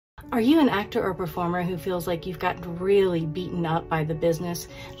Are you an actor or performer who feels like you've gotten really beaten up by the business?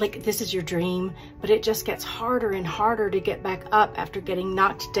 Like this is your dream, but it just gets harder and harder to get back up after getting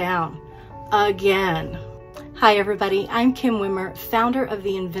knocked down again. Hi everybody, I'm Kim Wimmer, founder of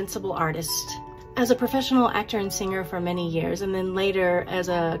The Invincible Artist. As a professional actor and singer for many years, and then later as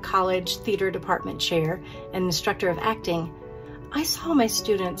a college theater department chair and instructor of acting, I saw my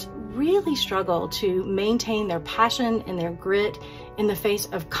students really struggle to maintain their passion and their grit in the face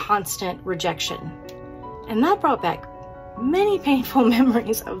of constant rejection. And that brought back many painful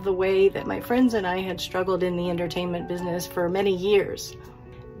memories of the way that my friends and I had struggled in the entertainment business for many years.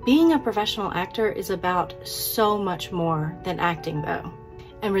 Being a professional actor is about so much more than acting though.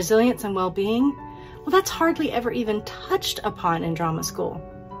 And resilience and well-being, well, that's hardly ever even touched upon in drama school.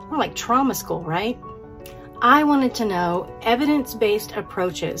 More like trauma school, right? I wanted to know evidence-based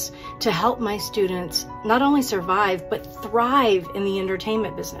approaches to help my students not only survive, but thrive in the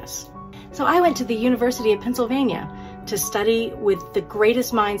entertainment business. So I went to the University of Pennsylvania to study with the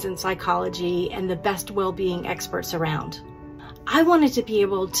greatest minds in psychology and the best well-being experts around. I wanted to be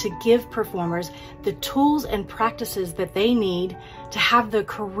able to give performers the tools and practices that they need to have the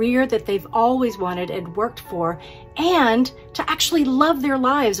career that they've always wanted and worked for, and to actually love their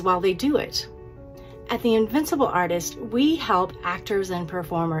lives while they do it. At The Invincible Artist, we help actors and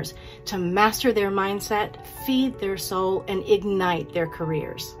performers to master their mindset, feed their soul, and ignite their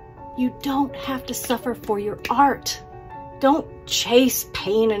careers. You don't have to suffer for your art. Don't chase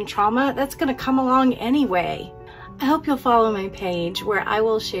pain and trauma. That's going to come along anyway. I hope you'll follow my page where I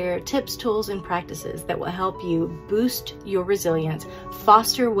will share tips, tools, and practices that will help you boost your resilience,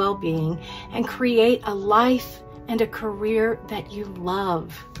 foster well-being, and create a life and a career that you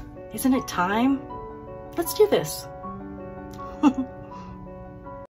love. Isn't it time? Let's do this.